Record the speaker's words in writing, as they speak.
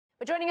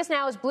But joining us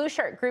now is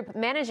Blueshirt Group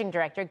Managing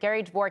Director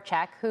Gary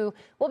Dvorchak, who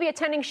will be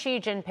attending Xi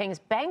Jinping's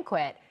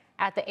banquet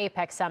at the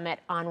APEC Summit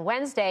on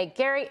Wednesday.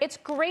 Gary, it's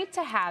great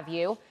to have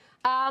you.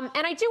 And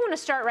I do want to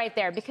start right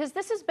there because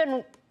this has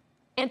been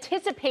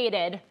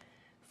anticipated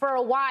for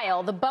a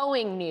while, the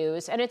Boeing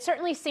news, and it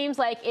certainly seems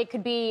like it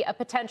could be a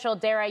potential,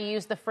 dare I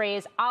use the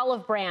phrase,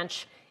 olive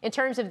branch in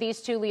terms of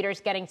these two leaders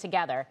getting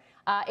together.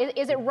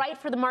 Is it right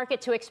for the market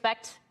to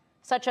expect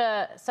such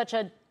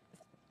a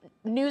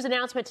news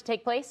announcement to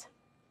take place?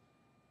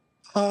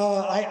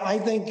 I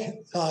think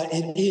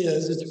it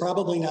is. It's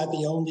probably not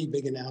the only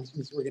big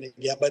announcements we're going to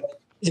get, but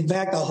in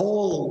fact, the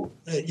whole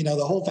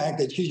fact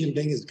that Xi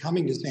Jinping is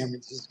coming to San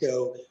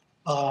Francisco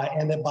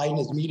and that Biden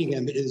is meeting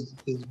him is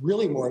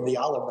really more of the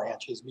olive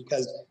branches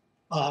because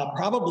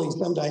probably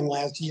sometime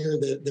last year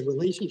the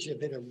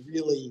relationship hit a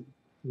really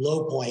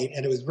low point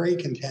and it was very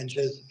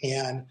contentious.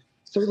 And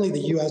certainly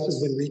the U.S.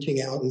 has been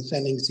reaching out and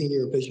sending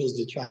senior officials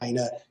to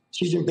China.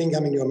 Xi Jinping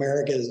coming to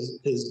America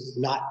is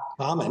not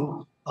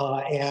common.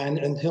 And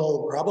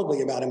until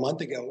probably about a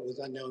month ago, it was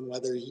unknown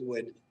whether he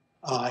would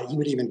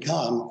even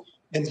come.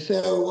 And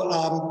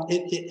so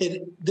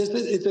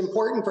it's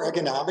important for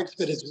economics,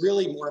 but it's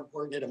really more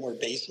important at a more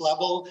base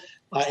level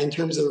in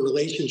terms of the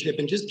relationship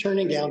and just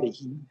turning down the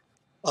heat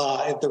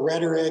at the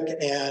rhetoric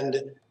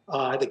and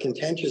the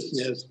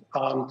contentiousness.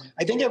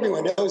 I think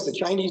everyone knows the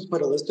Chinese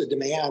put a list of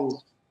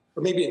demands,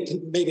 or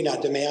maybe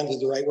not demands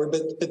is the right word,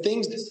 but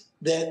things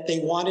that they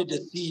wanted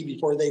to see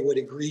before they would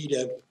agree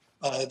to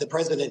the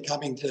president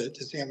coming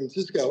to San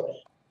Francisco.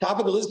 Top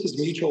of the list is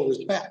mutual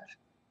respect,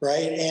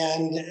 right?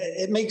 And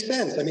it makes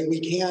sense. I mean, we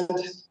can't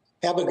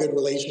have a good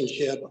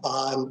relationship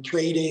on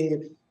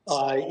trading,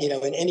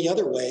 in any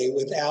other way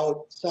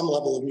without some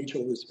level of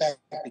mutual respect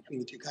between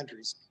the two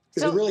countries.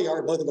 Because really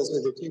are, both of us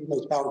are the two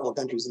most powerful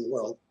countries in the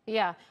world.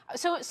 Yeah.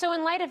 So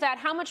in light of that,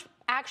 how much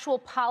actual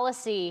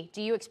policy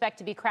do you expect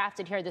to be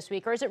crafted here this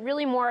week? Or is it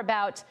really more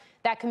about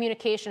that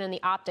communication and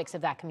the optics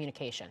of that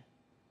communication?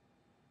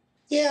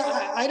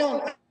 Yeah, I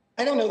don't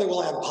know that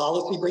we'll have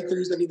policy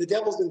breakthroughs. I mean, the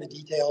devil's in the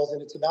details,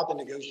 and it's about the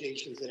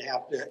negotiations that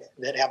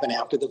happen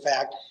after the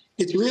fact.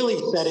 It's really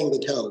setting the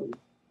tone,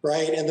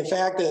 right? And the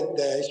fact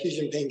that Xi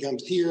Jinping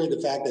comes here,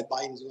 the fact that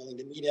Biden's willing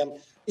to meet him,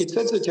 it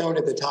sets the tone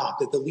at the top,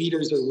 that the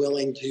leaders are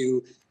willing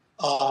to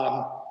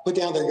put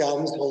down their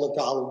guns, hold up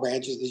to olive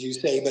branches, as you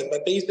say,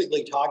 but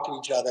basically talk to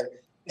each other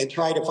and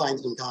try to find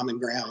some common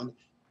ground.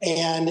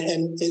 And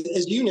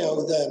as you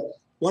know,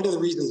 one of the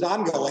reasons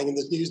I'm going, and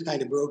this news kind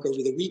of broke over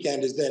the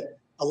weekend, is that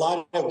a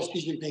lot of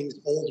Xi Jinping's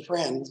old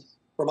friends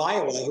from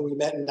Iowa, who we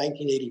met in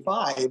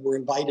 1985, were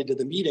invited to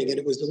the meeting. And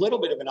it was a little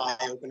bit of an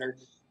eye-opener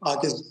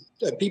because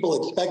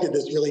people expected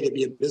this really to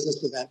be a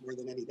business event more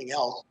than anything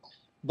else.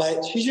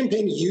 But Xi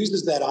Jinping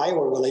uses that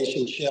Iowa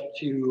relationship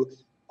to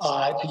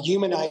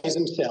humanize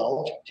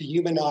himself, to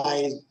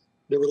humanize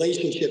the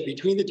relationship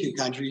between the two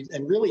countries,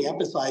 and really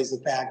emphasize the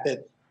fact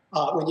that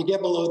when you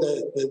get below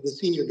the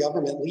senior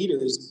government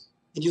leaders,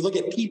 and you look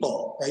at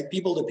people, right,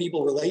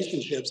 people-to-people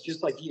relationships,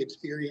 just like he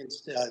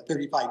experienced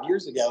 35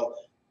 years ago,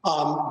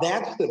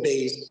 that's the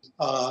base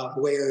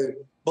where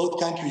both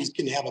countries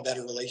can have a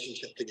better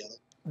relationship together.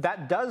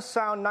 That does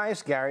sound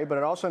nice, Gary, but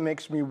it also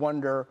makes me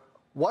wonder,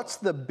 what's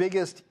the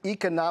biggest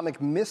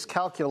economic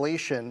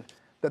miscalculation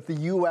that the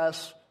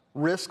U.S.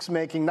 risks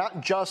making,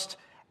 not just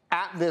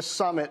at this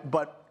summit,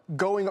 but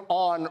going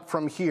on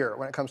from here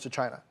when it comes to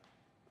China?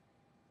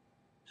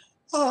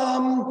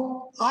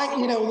 I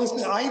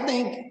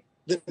think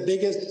the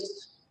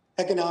biggest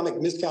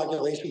economic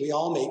miscalculation we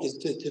all make is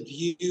to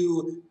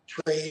view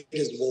trade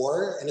as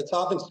war, and it's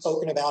often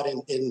spoken about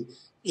in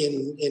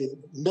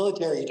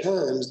military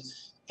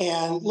terms.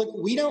 And look,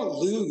 we don't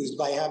lose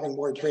by having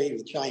more trade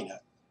with China,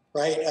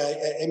 right?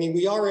 I mean,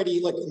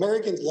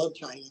 Americans love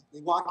China.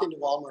 We walk into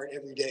Walmart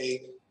every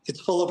day.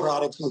 It's full of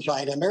products from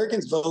China.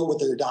 Americans vote with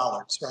their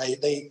dollars, right?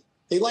 They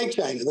like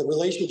China. The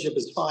relationship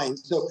is fine.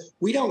 So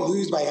we don't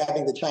lose by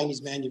having the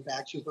Chinese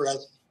manufacture for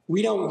us.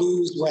 We don't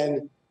lose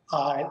when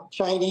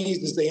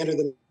Chinese, as they enter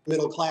the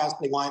middle class,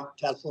 they want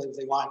Teslas,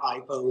 they want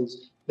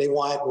iPhones, they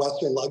want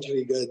Western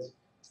luxury goods.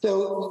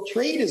 So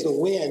trade is a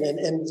win.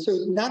 And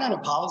so not on a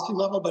policy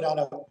level, but on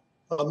a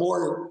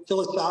more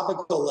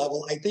philosophical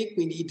level, I think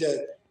we need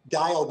to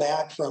dial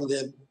back from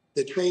the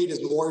trade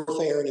is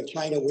warfare, and if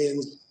China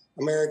wins,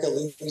 America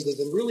loses,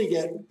 and really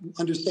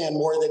understand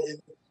more that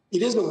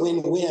it is a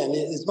win-win.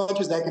 As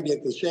much as that can be a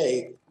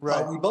cliche,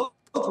 right. We both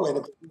win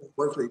if we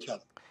work for each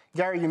other.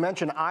 Gary, you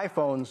mentioned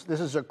iPhones. This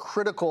is a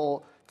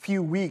critical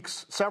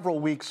several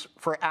weeks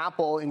for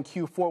Apple in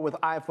Q4 with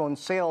iPhone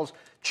sales.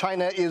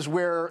 China is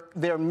where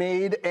they're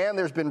made, and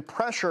there's been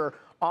pressure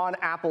on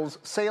Apple's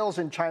sales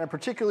in China,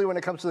 particularly when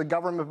it comes to the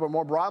government, but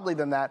more broadly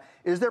than that.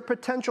 Is there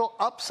potential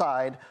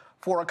upside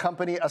for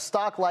a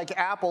stock like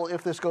Apple,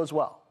 if this goes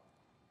well?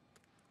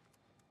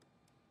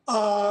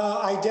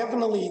 I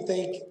definitely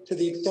think, to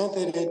the extent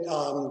that it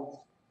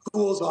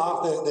cools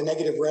off the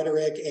negative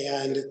rhetoric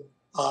and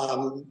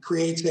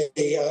creates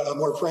a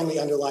more friendly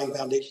underlying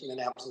foundation, then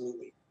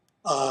absolutely.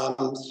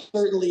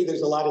 Certainly,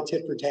 there's a lot of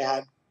tit for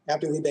tat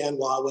after we banned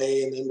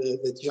Huawei, and then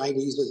the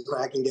Chinese are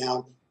cracking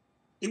down.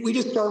 We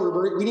just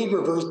we need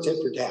reverse tit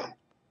for tat,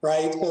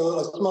 right? So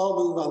a small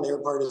move on their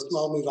part, a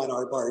small move on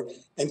our part,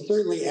 and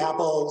certainly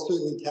Apple,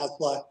 certainly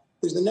Tesla.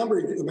 There's a number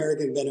of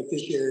American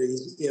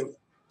beneficiaries if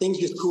things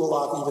just cool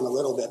off even a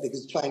little bit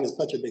because China is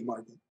such a big market.